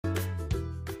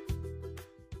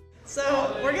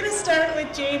So we're going to start with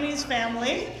Jayme's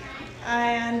family,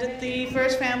 and the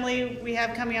first family we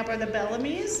have coming up are the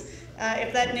Bellamy's.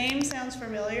 If that name sounds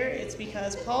familiar, it's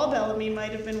because Paul Bellamy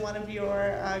might have been one of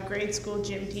your grade school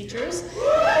gym teachers.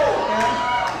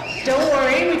 Don't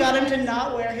worry, we got him to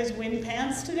not wear his wind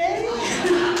pants today.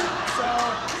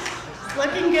 So, it's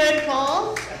looking good,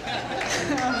 Paul.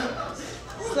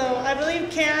 So I believe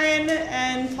Karen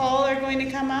and Paul are going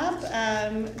to come up,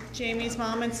 Jayme's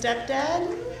mom and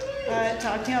stepdad,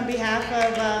 talking on behalf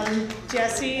of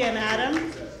Jesse and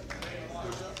Adam.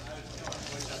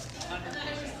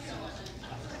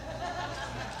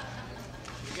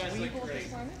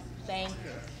 Thank you.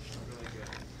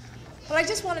 Well, I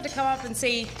just wanted to come up and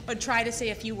say, or try to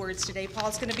say a few words today.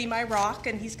 Paul's going to be my rock,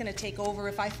 and he's going to take over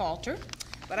if I falter.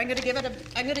 But I'm going to give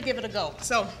it a go.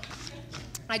 So,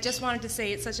 I just wanted to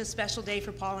say it's such a special day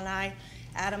for Paul and I,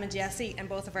 Adam and Jesse, and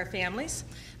both of our families.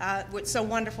 It's so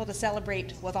wonderful to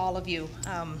celebrate with all of you.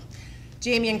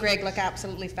 Jayme and Greg look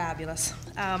absolutely fabulous.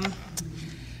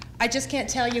 I just can't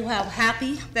tell you how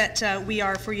happy that we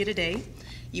are for you today.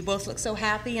 You both look so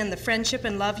happy, and the friendship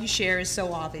and love you share is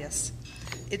so obvious.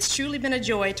 It's truly been a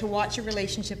joy to watch your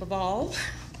relationship evolve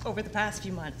over the past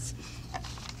few months.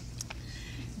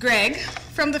 Greg,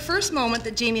 from the first moment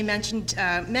that Jayme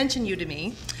mentioned you to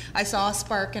me, I saw a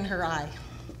spark in her eye.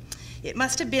 It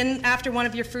must have been after one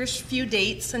of your first few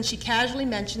dates, and she casually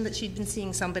mentioned that she'd been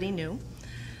seeing somebody new.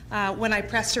 When I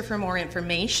pressed her for more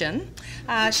information,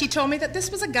 she told me that this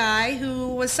was a guy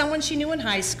who was someone she knew in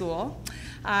high school.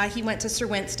 He went to Sir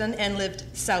Winston and lived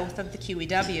south of the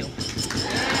QEW.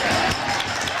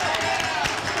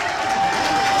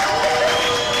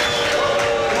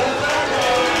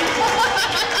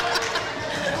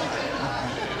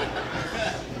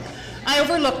 I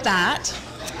overlooked that.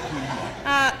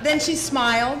 Then she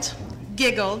smiled,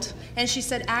 giggled, and she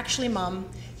said, "Actually, Mom,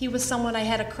 he was someone I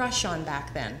had a crush on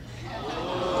back then."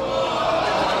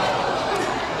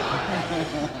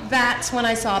 That's when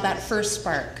I saw that first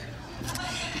spark.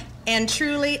 And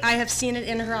truly, I have seen it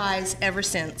in her eyes ever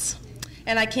since.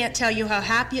 And I can't tell you how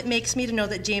happy it makes me to know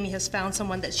that Jayme has found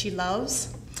someone that she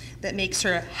loves, that makes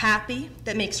her happy,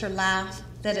 that makes her laugh,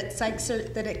 that excites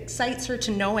her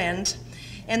to no end,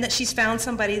 and that she's found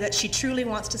somebody that she truly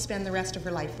wants to spend the rest of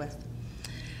her life with.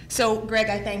 So, Greg,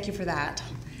 I thank you for that.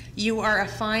 You are a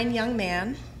fine young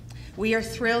man. We are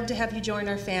thrilled to have you join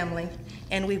our family,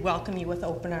 and we welcome you with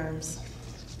open arms.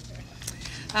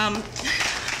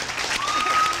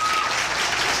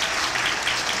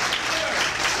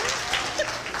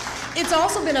 It's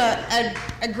also been a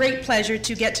great pleasure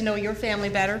to get to know your family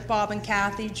better, Bob and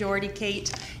Kathy, Jordy,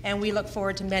 Kate, and we look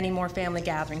forward to many more family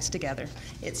gatherings together.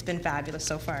 It's been fabulous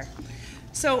so far.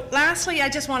 So lastly, I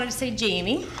just wanted to say,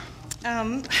 Jayme,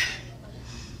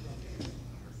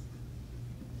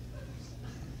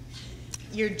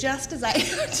 you're just as I... Do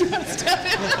you want to step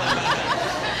in?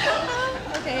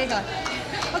 Okay, hang on.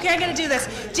 Okay, I'm going to do this.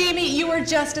 Jayme, you are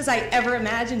just as I ever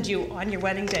imagined you on your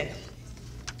wedding day.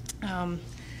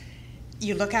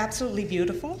 You look absolutely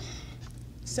beautiful,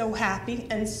 so happy,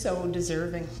 and so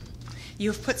deserving.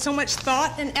 You've put so much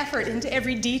thought and effort into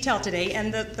every detail today,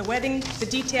 and the wedding, the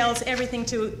details, everything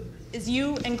is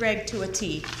you and Greg to a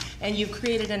T, and you've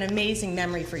created an amazing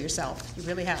memory for yourself. You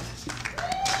really have.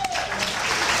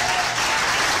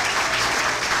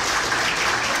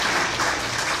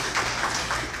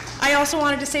 I also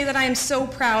wanted to say that I am so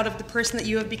proud of the person that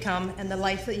you have become and the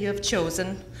life that you have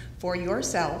chosen for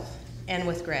yourself and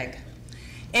with Greg.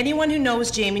 Anyone who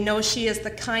knows Jayme knows she is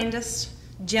the kindest,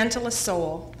 gentlest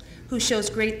soul who shows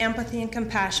great empathy and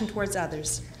compassion towards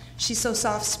others. She's so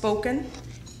soft-spoken,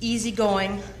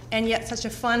 easygoing, and yet such a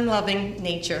fun-loving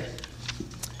nature.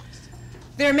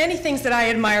 There are many things that I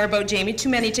admire about Jayme, too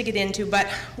many to get into, but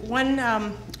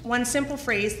one simple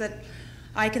phrase that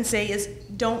I can say is,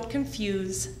 don't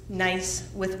confuse nice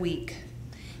with weak.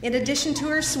 In addition to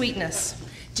her sweetness,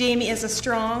 Jayme is a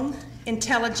strong,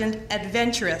 intelligent,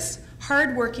 adventurous,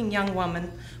 hard-working young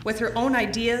woman with her own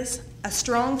ideas, a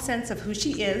strong sense of who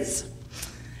she is,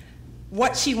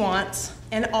 what she wants,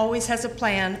 and always has a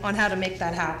plan on how to make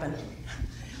that happen,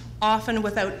 often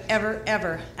without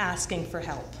ever asking for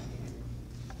help.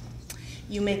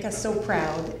 You make us so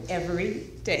proud every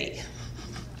day.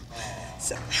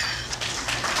 So.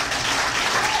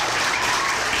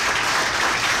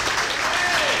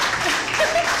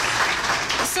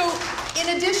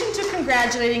 In addition to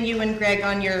congratulating you and Greg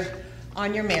on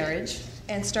your marriage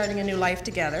and starting a new life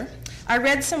together, I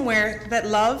read somewhere that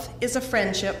love is a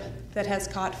friendship that has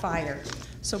caught fire.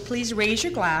 So please raise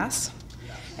your glass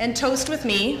and toast with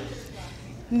me.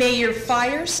 May your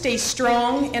fire stay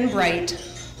strong and bright.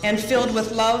 and filled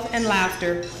with love and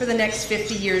laughter for the next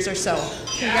 50 years or so.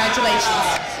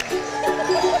 Congratulations.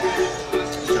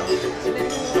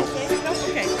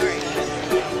 Okay, all right.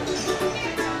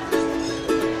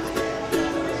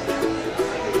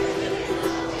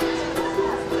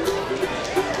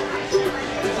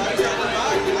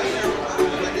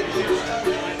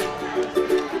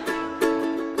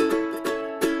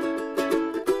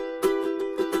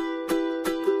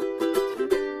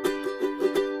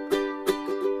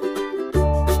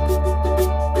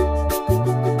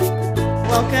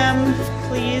 Welcome,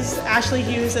 please, Ashley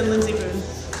Hughes and Lindsay Boone.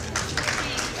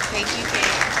 Thank you, Kate.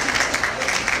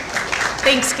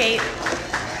 Thanks, Kate.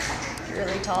 You're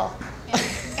really tall.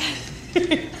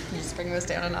 Just bring this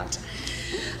down a notch.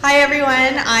 Hi, everyone.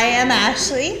 I am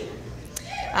Ashley.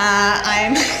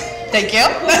 Thank you.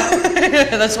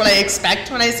 That's what I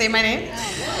expect when I say my name.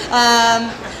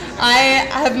 I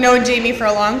have known Jayme for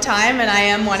a long time, and I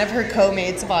am one of her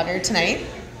co-maids of honor tonight.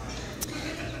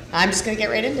 I'm just going to get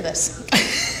right into this.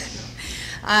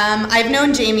 I've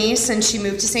known Jayme since she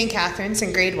moved to St. Catharines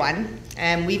in grade 1,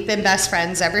 and we've been best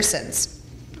friends ever since.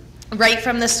 Right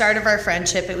from the start of our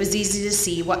friendship, it was easy to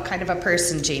see what kind of a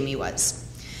person Jayme was.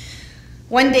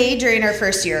 One day during our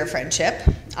first year of friendship,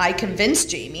 I convinced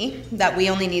Jayme that we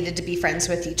only needed to be friends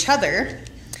with each other.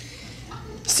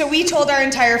 So we told our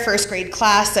entire first grade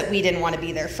class that we didn't want to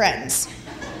be their friends.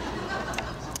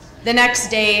 The next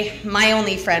day, my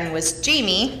only friend was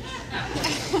Jayme,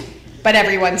 but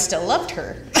everyone still loved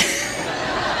her.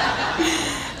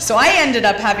 So I ended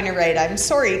up having to write "I'm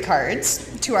sorry" cards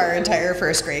to our entire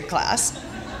first grade class,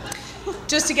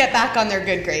 just to get back on their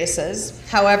good graces.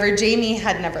 However, Jayme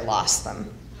had never lost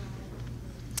them.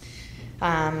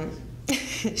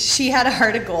 She had a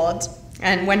heart of gold,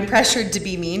 and when pressured to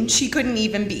be mean, she couldn't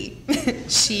even be.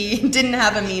 She didn't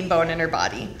have a mean bone in her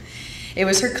body. It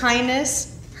was her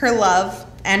kindness, her love,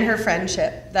 and her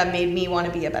friendship that made me want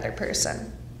to be a better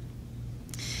person.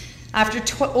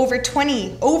 After over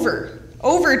 20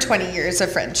 years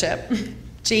of friendship,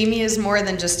 Jayme is more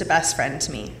than just a best friend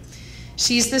to me.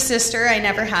 She's the sister I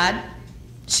never had.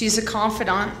 She's a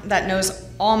confidant that knows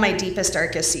all my deepest,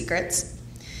 darkest secrets.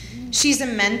 She's a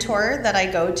mentor that I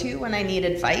go to when I need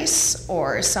advice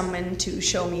or someone to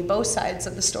show me both sides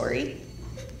of the story.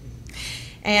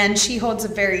 And she holds a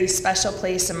very special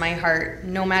place in my heart,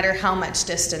 no matter how much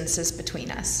distance is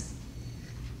between us.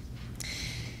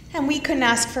 And we couldn't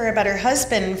ask for a better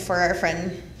husband for our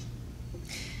friend.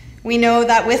 We know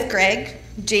that with Greg,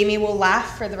 Jayme will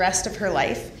laugh for the rest of her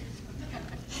life.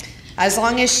 As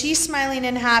long as she's smiling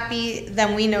and happy,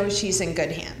 then we know she's in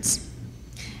good hands.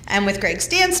 And with Greg's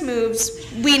dance moves,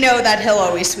 we know that he'll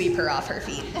always sweep her off her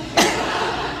feet.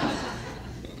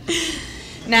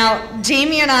 Now,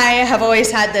 Jayme and I have always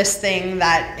had this thing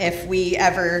that if we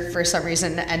ever, for some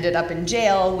reason, ended up in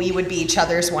jail, we would be each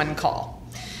other's one call.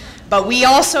 But we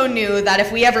also knew that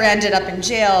if we ever ended up in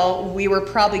jail, we were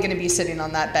probably going to be sitting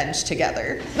on that bench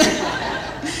together.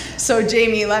 So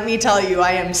Jayme, let me tell you,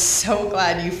 I am so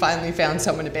glad you finally found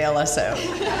someone to bail us out.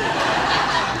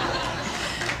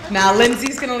 Now,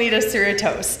 Lindsay's going to lead us through a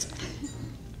toast.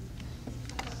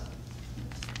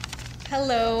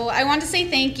 Hello. I want to say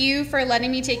thank you for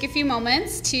letting me take a few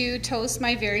moments to toast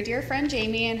my very dear friend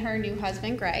Jayme and her new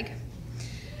husband Greg.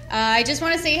 I just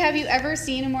want to say, have you ever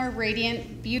seen a more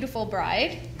radiant, beautiful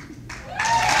bride?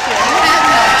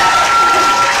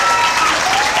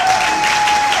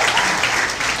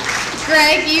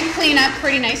 Greg, you clean up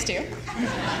pretty nice too.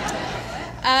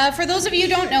 For those of you who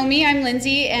don't know me, I'm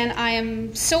Lindsay, and I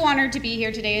am so honored to be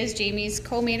here today as Jayme's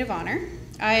co-maid of honor.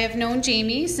 I have known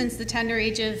Jayme since the tender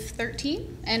age of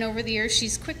 13, and over the years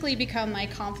she's quickly become my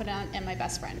confidant and my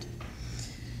best friend.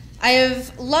 I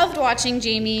have loved watching and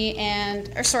hearing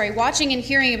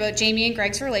about Jayme and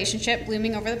Greg's relationship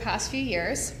blooming over the past few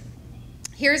years.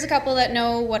 Here's a couple that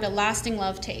know what a lasting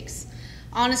love takes: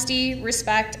 honesty,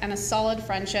 respect, and a solid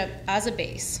friendship as a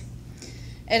base.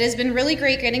 It has been really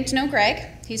great getting to know Greg.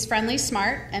 He's friendly,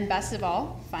 smart, and best of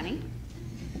all, funny.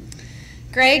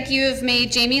 Greg, you have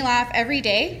made Jayme laugh every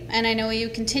day, and I know you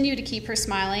continue to keep her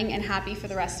smiling and happy for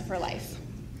the rest of her life.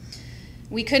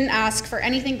 We couldn't ask for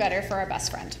anything better for our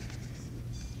best friend.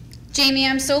 Jayme,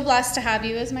 I'm so blessed to have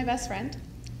you as my best friend.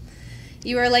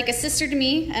 You are like a sister to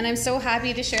me, and I'm so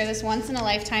happy to share this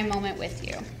once-in-a-lifetime moment with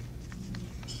you.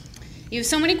 You have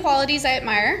so many qualities I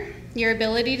admire: your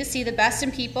ability to see the best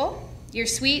in people, your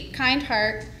sweet, kind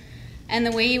heart, and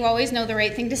the way you always know the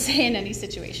right thing to say in any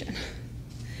situation.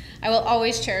 I will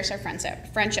always cherish our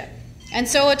friendship. And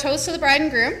so a toast to the bride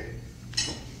and groom.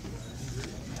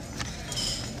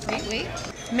 Wait.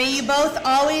 May you both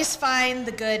always find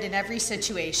the good in every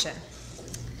situation.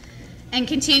 and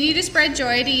continue to spread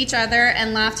joy to each other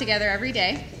and laugh together every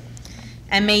day.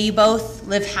 And may you both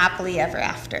live happily ever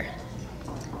after.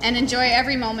 And enjoy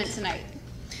every moment tonight.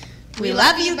 We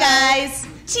love you guys.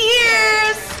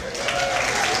 Cheers!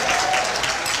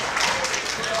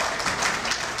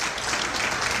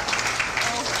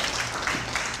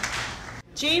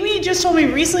 Jayme just told me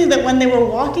recently that when they were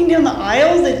walking down the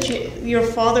aisle that your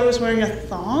father was wearing a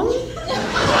thong. I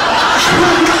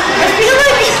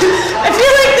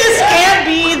feel like this can't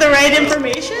be the right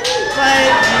information, but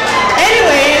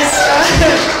anyways,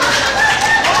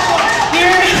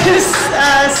 here is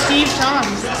Steve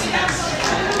Toms.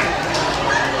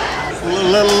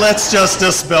 Let's just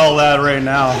dispel that right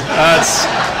now. That's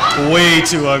way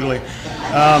too ugly.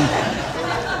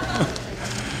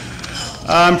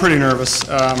 I'm pretty nervous,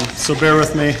 so bear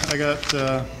with me. I got,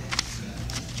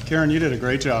 Karen, you did a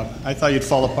great job. I thought you'd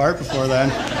fall apart before then.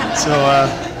 So,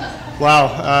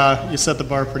 wow, you set the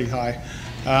bar pretty high.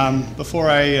 Before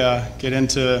I get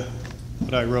into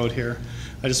what I wrote here,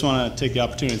 I just want to take the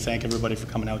opportunity to thank everybody for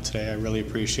coming out today. I really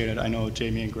appreciate it. I know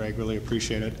Jayme and Greg really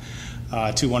appreciate it.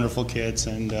 Two wonderful kids,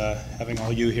 and having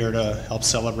all you here to help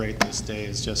celebrate this day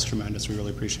is just tremendous. We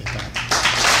really appreciate that.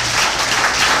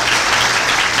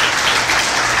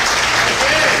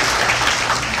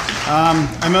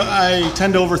 I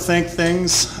tend to overthink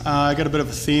things. I got a bit of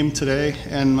a theme today,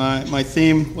 and my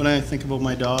theme when I think about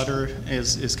my daughter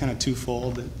is kind of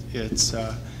twofold. It's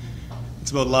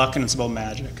about luck and it's about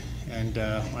magic. And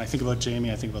when I think about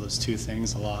Jayme, I think about those two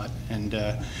things a lot. And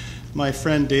my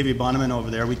friend Davey Bonneman over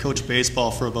there, we coached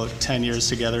baseball for about 10 years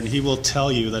together, and he will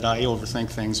tell you that I overthink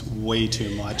things way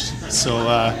too much.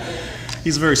 So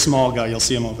he's a very small guy. You'll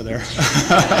see him over there.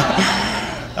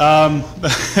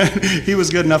 He was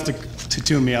good enough to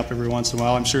tune me up every once in a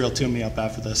while. I'm sure he'll tune me up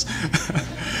after this.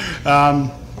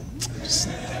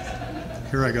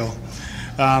 Here I go.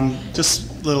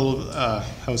 Just a little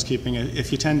housekeeping.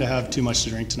 If you tend to have too much to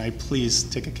drink tonight, please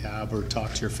take a cab or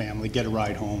talk to your family. Get a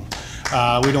ride home.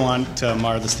 We don't want to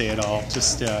mar the stay at all.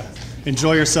 Just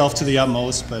enjoy yourself to the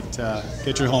utmost, but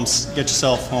get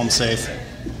yourself home safe.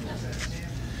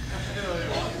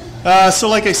 So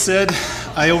like I said,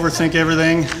 I overthink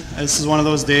everything. This is one of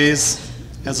those days.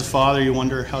 As a father, you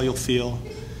wonder how you'll feel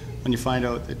when you find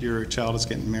out that your child is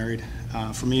getting married.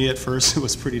 For me, at first, it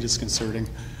was pretty disconcerting.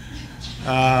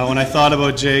 When I thought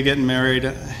about Jay getting married,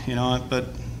 but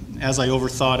as I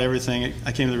overthought everything,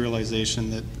 I came to the realization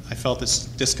that I felt this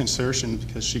disconcertion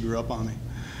because she grew up on me.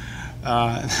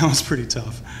 That was pretty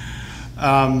tough.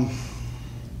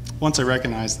 Once I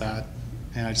recognized that,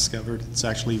 and I discovered it's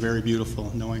actually very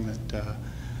beautiful knowing that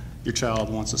your child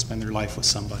wants to spend their life with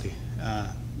somebody.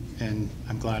 And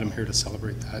I'm glad I'm here to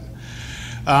celebrate that.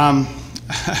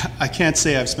 I can't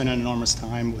say I've spent an enormous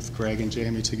time with Greg and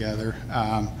Jayme together,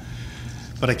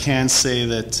 but I can say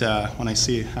that when I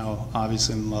see how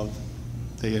obviously in love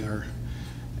they are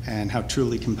and how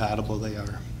truly compatible they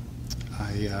are,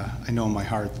 I know in my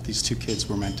heart that these two kids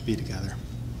were meant to be together.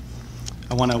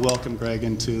 I want to welcome Greg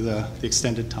into the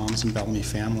extended Toms and Bellamy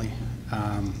family.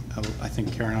 I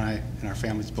think Karen and I and our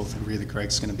families both agree that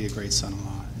Greg's going to be a great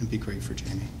son-in-law and be great for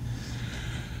Jayme.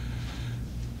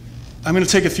 I'm going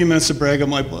to take a few minutes to brag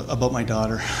about my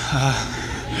daughter.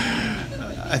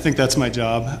 I think that's my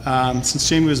job. Since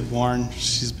Jayme was born,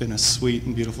 she's been a sweet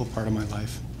and beautiful part of my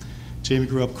life. Jayme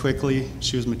grew up quickly.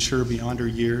 She was mature beyond her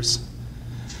years.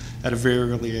 At a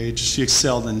very early age, she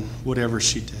excelled in whatever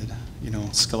she did,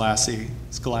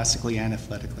 scholastically and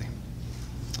athletically.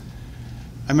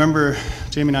 I remember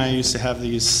Jayme and I used to have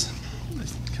these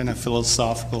kind of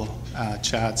philosophical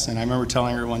chats, and I remember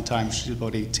telling her one time, she was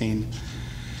about 18,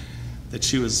 that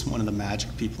she was one of the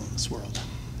magic people in this world.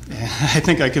 And I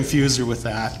think I confused her with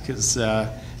that because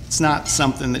it's not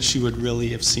something that she would really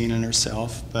have seen in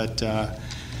herself. But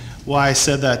why I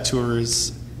said that to her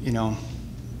is,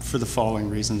 for the following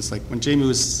reasons. Like when Jayme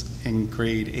was in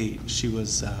grade 8, she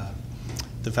was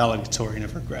the valedictorian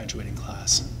of her graduating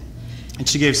class. And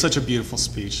she gave such a beautiful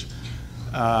speech.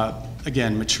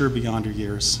 Again, mature beyond her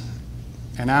years.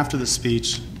 And after the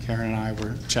speech, Karen and I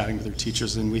were chatting with her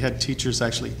teachers, and we had teachers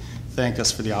actually thank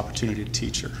us for the opportunity to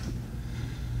teach her.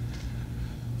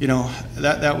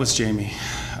 That was Jayme.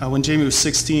 When Jayme was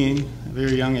 16, at a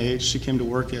very young age, she came to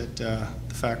work at the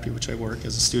factory which I work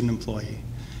as a student employee.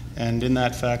 And in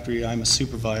that factory, I'm a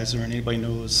supervisor, and anybody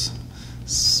knows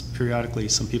periodically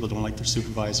some people don't like their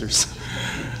supervisors.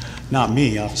 Not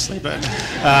me, obviously, but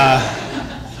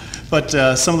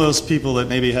some of those people that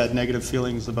maybe had negative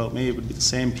feelings about me would be the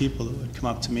same people that would come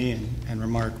up to me and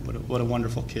remark what a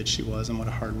wonderful kid she was and what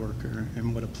a hard worker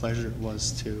and what a pleasure it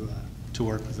was to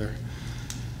work with her.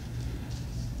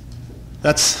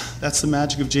 That's That's the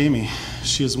magic of Jayme.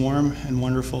 She is warm and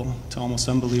wonderful to almost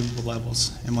unbelievable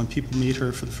levels, and when people meet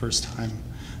her for the first time,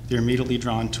 they're immediately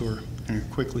drawn to her and are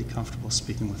quickly comfortable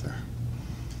speaking with her.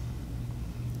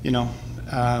 You know,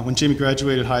 when Jayme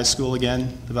graduated high school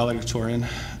again, the valedictorian,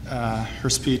 her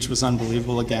speech was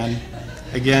unbelievable again.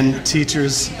 Again,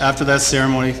 teachers after that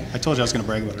ceremony, I told you I was going to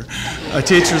brag about her.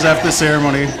 Teachers after the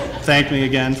ceremony thanked me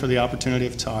again for the opportunity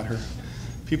I've taught her.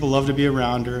 People love to be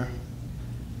around her.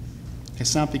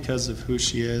 It's not because of who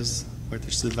she is, whether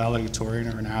she's a valedictorian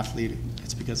or an athlete,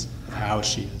 it's because of how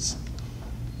she is.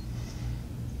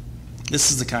 This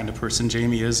is the kind of person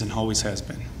Jayme is and always has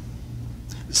been.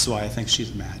 This is why I think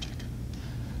she's magic.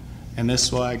 And this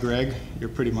is why, Greg, you're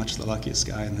pretty much the luckiest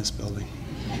guy in this building.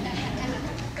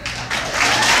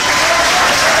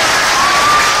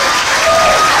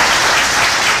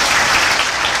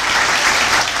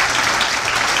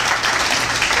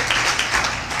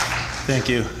 Thank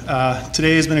you.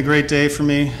 Today has been a great day for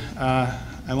me.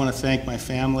 I want to thank my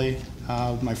family,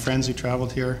 my friends who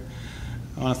traveled here.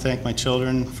 I want to thank my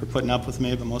children for putting up with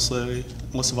me, but most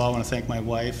of all, I want to thank my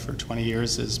wife for 20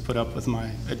 years has put up with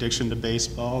my addiction to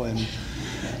baseball and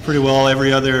pretty well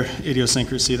every other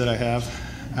idiosyncrasy that I have.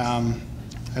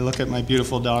 I look at my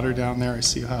beautiful daughter down there. I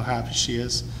see how happy she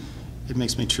is. It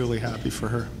makes me truly happy for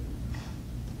her.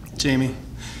 Jayme,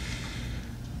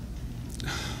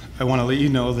 I want to let you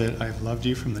know that I've loved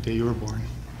you from the day you were born.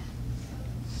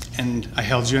 And I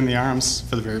held you in the arms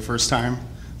for the very first time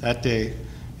that day.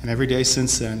 And every day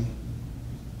since then,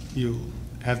 you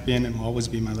have been and will always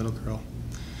be my little girl.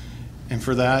 And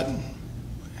for that,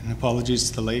 and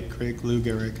apologies to the late, great Lou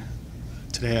Gehrig,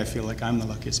 today I feel like I'm the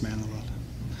luckiest man in the world.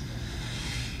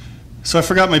 So I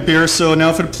forgot my beer, so now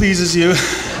if it pleases you,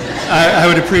 I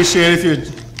would appreciate it if you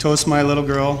would toast my little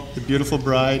girl, the beautiful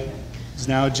bride, who's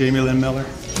now Jayme Lynn Miller.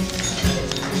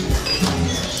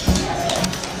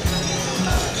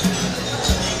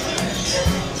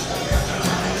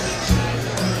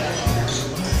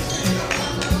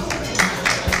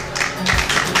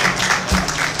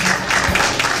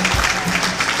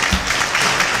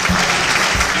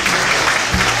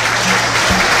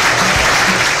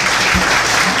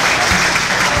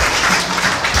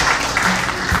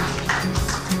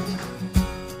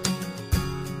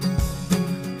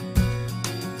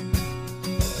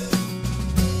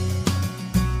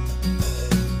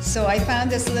 So I found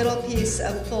this little piece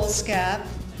of foolscap,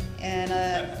 and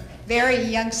a very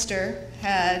youngster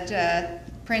had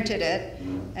printed it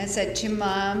and said, "To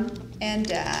Mom and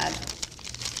Dad."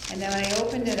 And then when I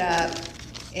opened it up,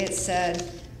 it said,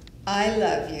 "I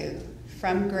love you,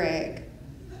 from Greg.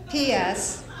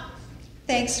 P.S.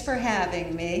 Thanks for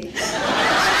having me."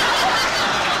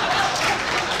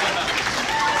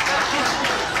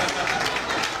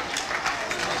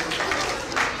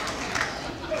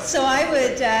 So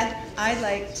I'd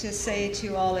like to say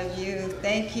to all of you,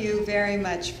 thank you very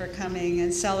much for coming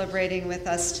and celebrating with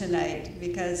us tonight,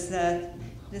 because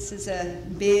this is a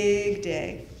big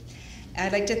day.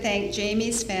 I'd like to thank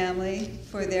Jayme's family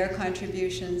for their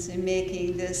contributions in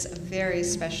making this a very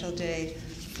special day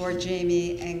for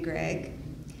Jayme and Greg.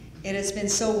 It has been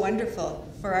so wonderful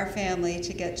for our family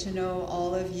to get to know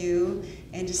all of you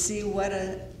and to see what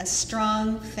a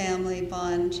strong family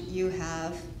bond you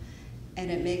have. And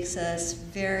it makes us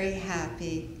very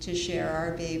happy to share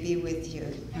our baby with you.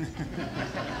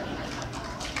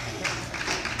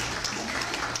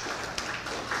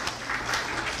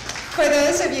 For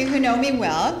those of you who know me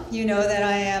well, you know that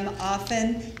I am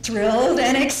often thrilled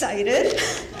and excited.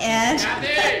 And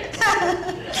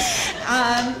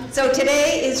so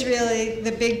today is really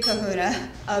the big kahuna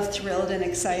of thrilled and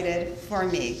excited for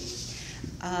me.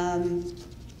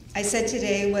 I said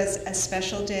today was a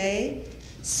special day.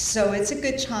 So it's a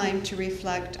good time to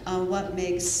reflect on what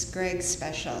makes Greg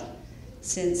special,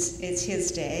 since it's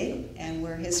his day and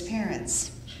we're his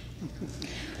parents.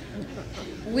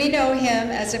 We know him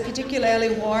as a particularly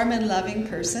warm and loving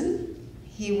person.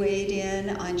 He weighed in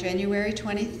on January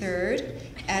 23rd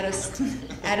at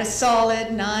a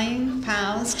solid 9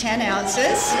 pounds, 10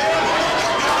 ounces.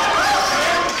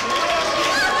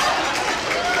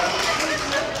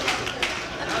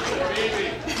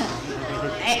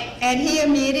 And he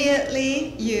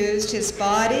immediately used his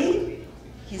body,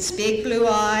 his big blue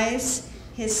eyes,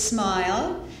 his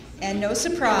smile, and no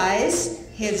surprise,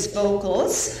 his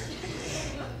vocals,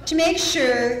 to make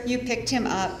sure you picked him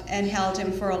up and held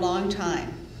him for a long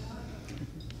time.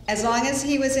 As long as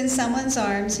he was in someone's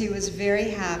arms, he was very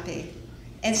happy.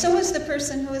 And so was the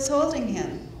person who was holding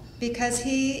him, because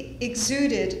he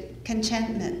exuded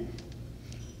contentment.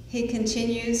 He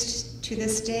continues to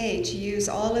this day to use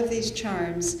all of these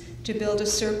charms to build a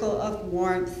circle of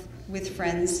warmth with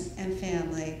friends and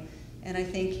family. And I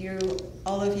think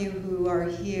all of you who are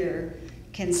here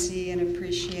can see and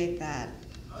appreciate that.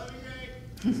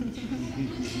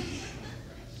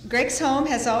 Greg's home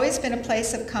has always been a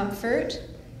place of comfort.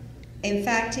 In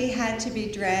fact, he had to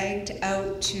be dragged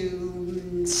out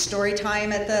to story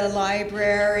time at the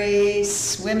library,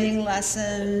 swimming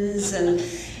lessons, and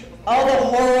all the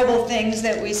horrible things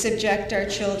that we subject our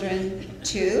children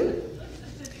to.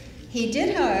 He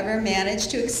did, however, manage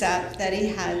to accept that he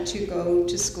had to go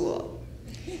to school.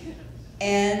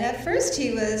 And at first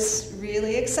he was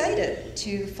really excited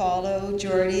to follow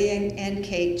Jordy and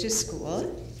Kate to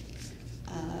school.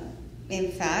 In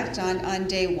fact, on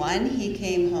day one, he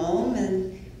came home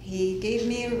and he gave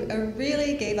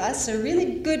us a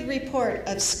really good report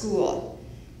of school.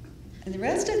 And the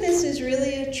rest of this is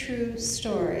really a true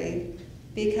story,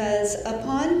 because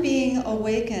upon being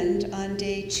awakened on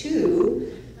day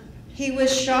 2, he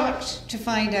was shocked to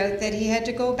find out that he had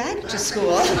to go back to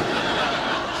school.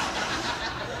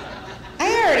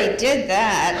 I already did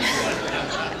that.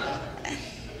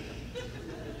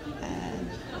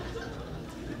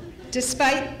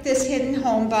 Despite this hidden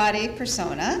homebody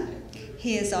persona,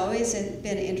 he has always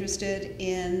been interested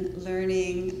in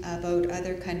learning about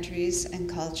other countries and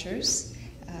cultures.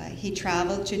 He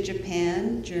traveled to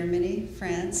Japan, Germany,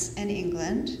 France, and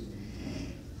England.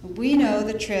 We know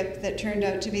the trip that turned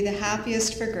out to be the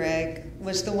happiest for Greg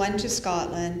was the one to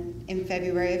Scotland in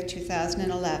February of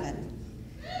 2011.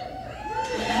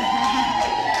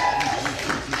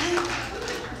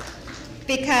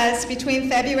 Because between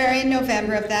February and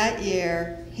November of that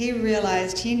year, he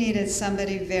realized he needed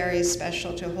somebody very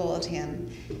special to hold him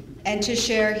and to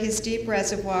share his deep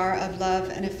reservoir of love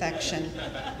and affection.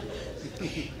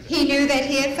 He knew that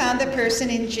he had found the person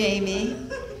in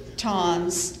Jayme,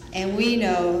 Tom's, and we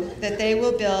know that they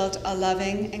will build a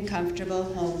loving and comfortable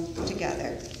home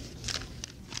together.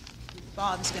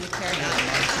 Bob's going to carry on.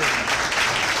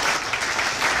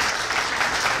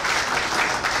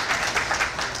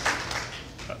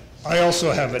 I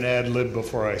also have an ad lib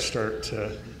before I start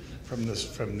from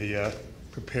the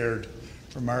prepared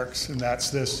remarks, and that's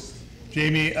this.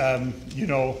 Jayme, you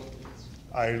know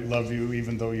I love you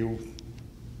even though you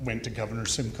went to Governor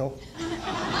Simcoe.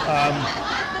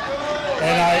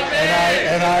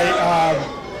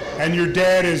 And your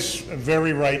dad is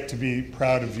very right to be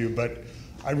proud of you, but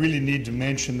I really need to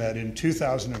mention that in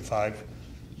 2005,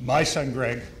 my son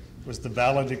Greg was the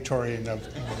valedictorian of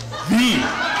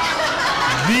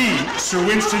the Sir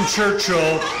Winston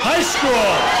Churchill High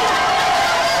School.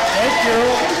 Thank you.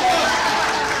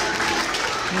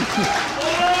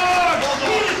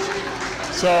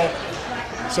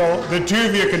 So the two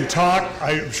of you can talk.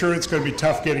 I'm sure it's going to be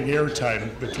tough getting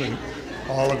airtime between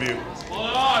all of you.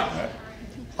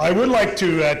 I would like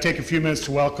to take a few minutes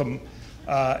to welcome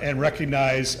and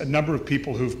recognize a number of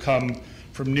people who've come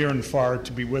from near and far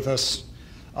to be with us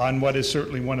on what is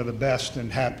certainly one of the best and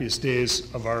happiest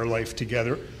days of our life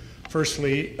together.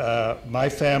 Firstly, my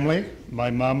family,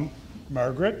 my mom,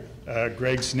 Margaret,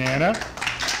 Greg's Nana.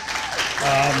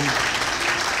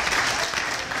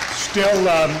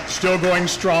 Still going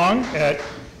strong at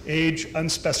age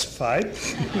unspecified.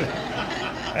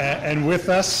 And with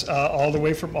us, all the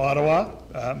way from Ottawa,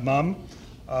 Mom.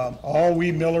 All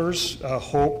we Millers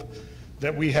hope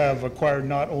that we have acquired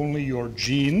not only your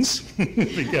genes,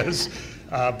 because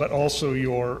but also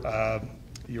your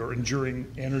enduring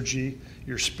energy,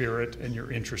 your spirit, and your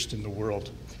interest in the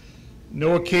world.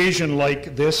 No occasion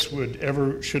like this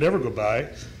should ever go by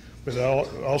without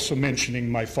also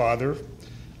mentioning my father,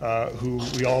 who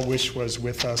we all wish was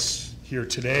with us here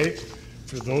today.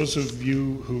 For those of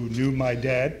you who knew my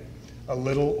dad a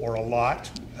little or a lot,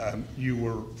 you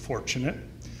were fortunate.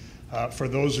 For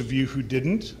those of you who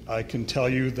didn't, I can tell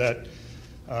you that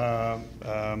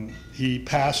he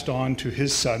passed on to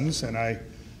his sons, and I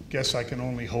guess I can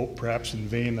only hope, perhaps in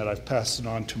vain, that I've passed it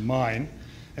on to mine,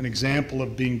 an example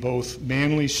of being both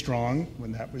manly strong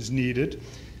when that was needed,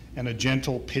 and a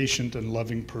gentle, patient, and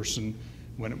loving person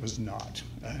when it was not.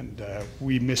 And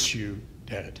we miss you,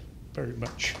 Dad, very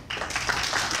much.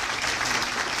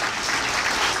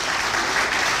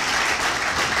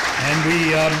 And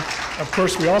we, of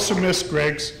course, we also miss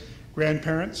Greg's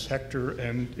grandparents, Hector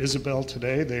and Isabel,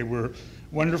 today. They were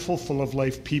wonderful, full of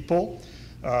life people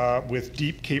with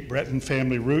deep Cape Breton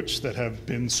family roots that have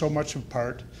been so much a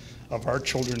part of our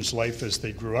children's life as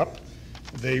they grew up.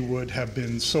 They would have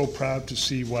been so proud to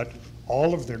see what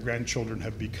all of their grandchildren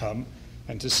have become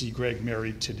and to see Greg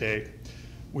married today.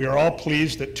 We are all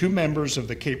pleased that two members of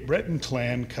the Cape Breton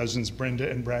clan, cousins Brenda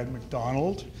and Brad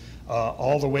McDonald,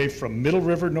 all the way from Middle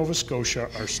River, Nova Scotia,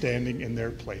 are standing in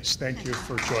their place. Thank you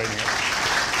for joining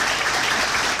us.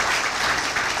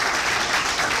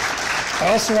 I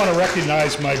also want to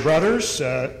recognize my brothers,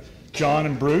 John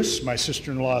and Bruce, my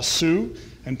sister-in-law Sue,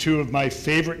 and two of my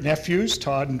favorite nephews,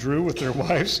 Todd and Drew, with their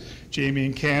wives, Jayme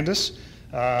and Candace.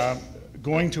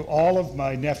 Going to all of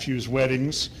my nephews'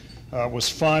 weddings was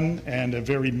fun and a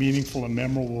very meaningful and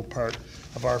memorable part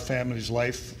of our family's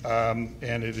life,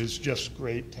 and it is just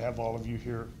great to have all of you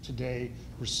here today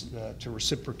to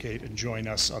reciprocate and join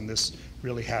us on this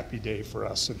really happy day for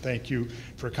us. And thank you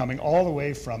for coming all the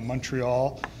way from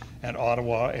Montreal and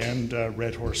Ottawa and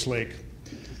Red Horse Lake.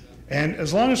 And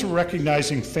as long as we're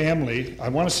recognizing family, I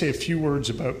want to say a few words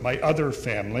about my other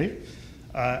family.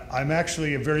 I'm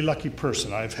actually a very lucky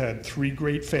person. I've had three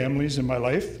great families in my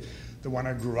life. The one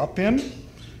I grew up in,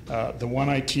 the one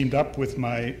I teamed up with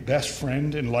my best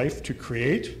friend in life to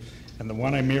create, and the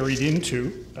one I married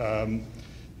into.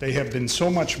 They have been so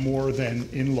much more than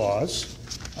in-laws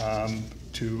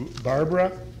to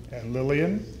Barbara and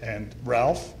Lillian and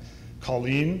Ralph,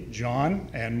 Colleen, John,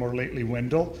 and more lately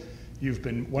Wendell. You've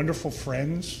been wonderful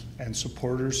friends and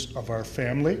supporters of our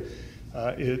family,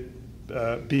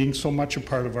 being so much a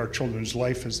part of our children's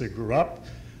life as they grew up.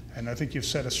 And I think you've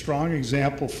set a strong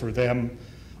example for them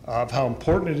of how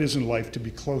important it is in life to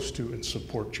be close to and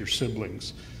support your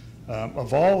siblings.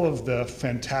 Of all of the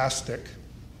fantastic,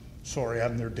 sorry,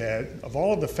 I'm their dad, of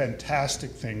all of the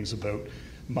fantastic things about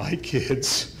my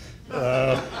kids,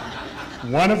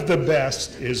 one of the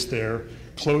best is their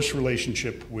close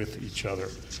relationship with each other.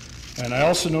 And I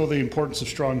also know the importance of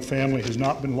strong family has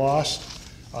not been lost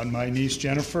on my niece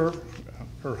Jennifer,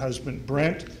 her husband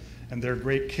Brent, and their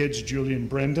great kids Julie and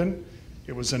Brendan.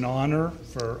 It was an honor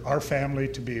for our family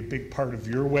to be a big part of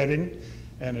your wedding,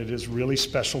 and it is really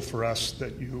special for us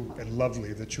that you, and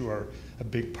lovely that you are a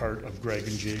big part of Greg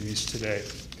and Jayme's today.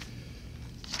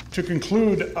 To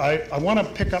conclude, I want to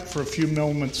pick up for a few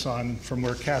moments from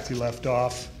where Kathy left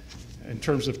off in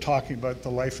terms of talking about the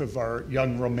life of our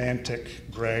young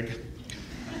romantic, Greg.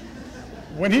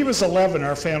 When he was 11,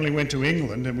 our family went to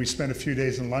England and we spent a few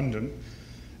days in London.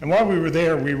 And while we were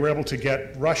there, we were able to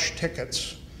get rush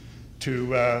tickets to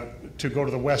go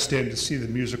to the West End to see the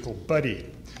musical Buddy.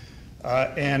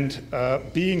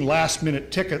 Being last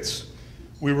minute tickets,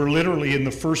 we were literally in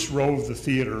the first row of the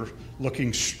theater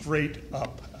looking straight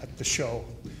up at the show.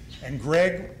 And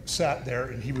Greg sat there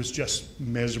and he was just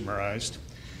mesmerized.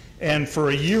 And for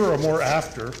a year or more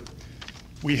after,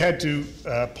 we had to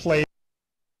play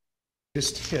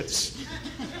Greatest Hits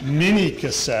mini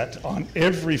cassette on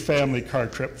every family car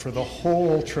trip for the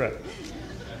whole trip.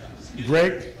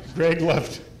 Greg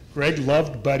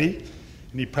loved Buddy,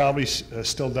 and he probably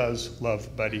still does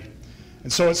love Buddy.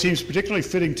 And so it seems particularly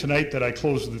fitting tonight that I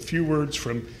close with a few words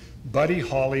from Buddy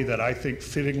Holly that I think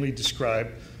fittingly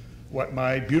describe what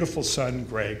my beautiful son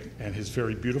Greg and his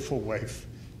very beautiful wife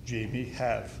Jayme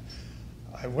have.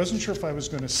 I wasn't sure if I was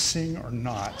going to sing or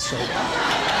not, so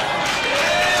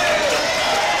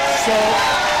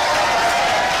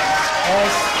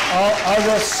I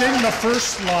will sing the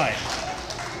first line.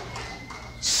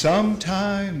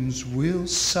 Sometimes we'll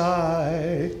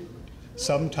sigh,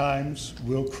 sometimes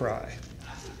we'll cry,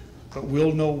 but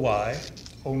we'll know why.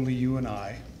 Only you and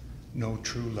I know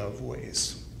true love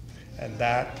ways. And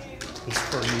that is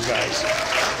for you guys.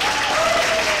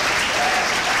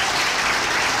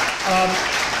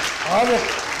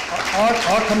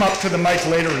 I'll come up to the mic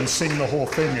later and sing the whole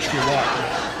thing if you want.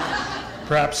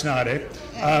 Perhaps not, eh?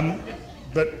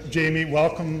 But Jayme,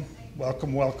 welcome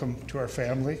to our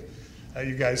family.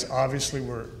 You guys obviously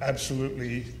were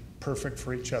absolutely perfect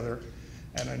for each other,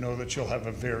 and I know that you'll have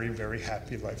a very, very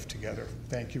happy life together.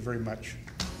 Thank you very much.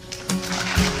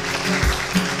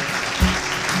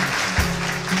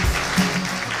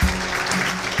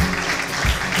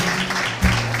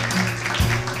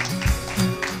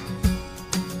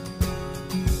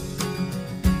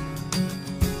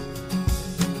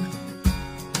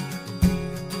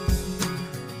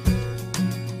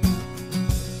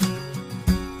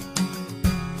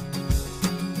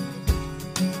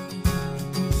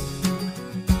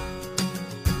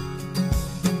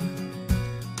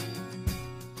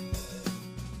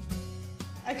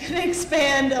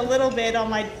 Expand a little bit on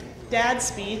my dad's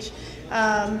speech.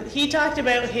 He talked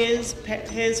about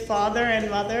his father and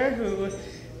mother, who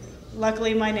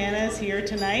luckily my Nana is here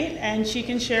tonight, and she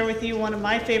can share with you one of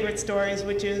my favorite stories,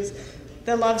 which is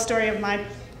the love story of my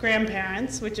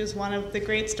grandparents, which is one of the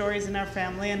great stories in our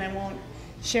family, and I won't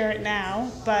share it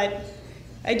now, but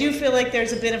I do feel like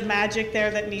there's a bit of magic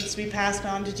there that needs to be passed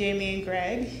on to Jayme and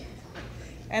Greg.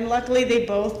 And luckily they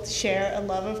both share a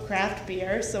love of craft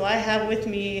beer, so I have with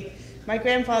me my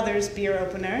grandfather's beer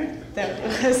opener, that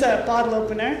was a bottle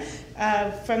opener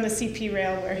from the CP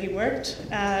rail where he worked.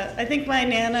 I think my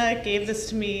Nana gave this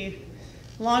to me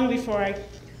long before I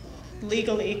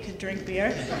legally could drink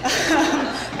beer,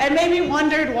 and maybe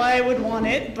wondered why I would want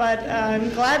it, but I'm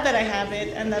glad that I have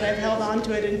it and that I've held on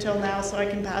to it until now so I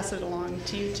can pass it along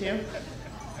to you too.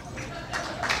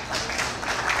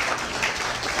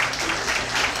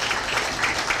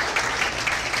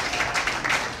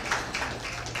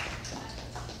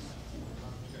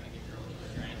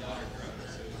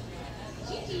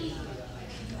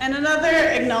 And another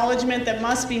acknowledgement that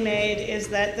must be made is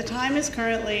that the time is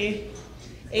currently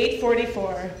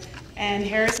 8:44 and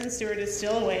Harrison Stewart is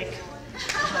still awake.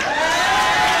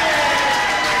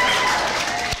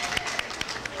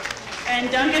 And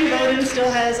Duncan Bowden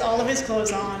still has all of his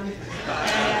clothes on.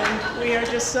 And we are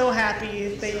just so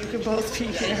happy that you could both be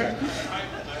here.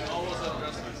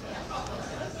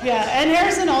 Yeah, and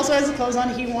Harrison also has the clothes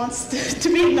on. He wants to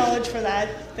be acknowledged for that.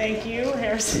 Thank you,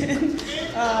 Harrison.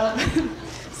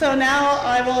 So now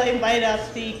I will invite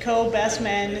up the co-best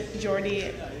men,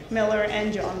 Jordy Miller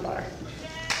and John Barr.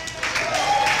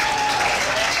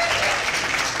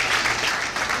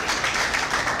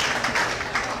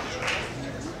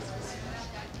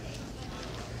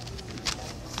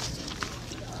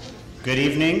 Good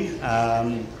evening.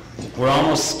 We're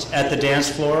almost at the dance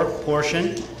floor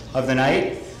portion of the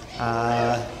night.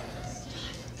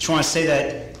 Just want to say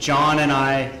that John and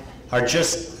I are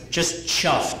just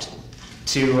chuffed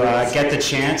to get the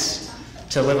chance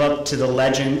to live up to the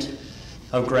legend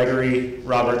of Gregory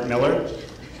Robert Miller,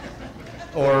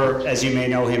 or as you may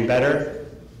know him better,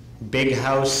 Big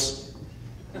House,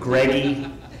 Greggy,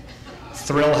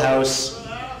 Thrill House,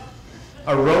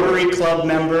 a Rotary Club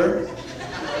member,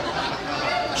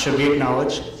 should be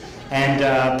acknowledged, and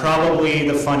probably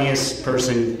the funniest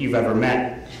person you've ever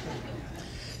met.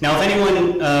 Now, if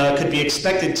anyone could be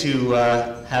expected to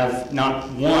have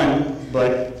not one,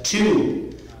 but two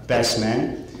best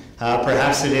men,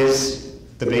 perhaps it is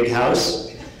the Big House,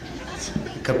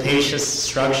 a capacious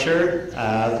structure,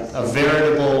 a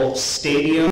veritable stadium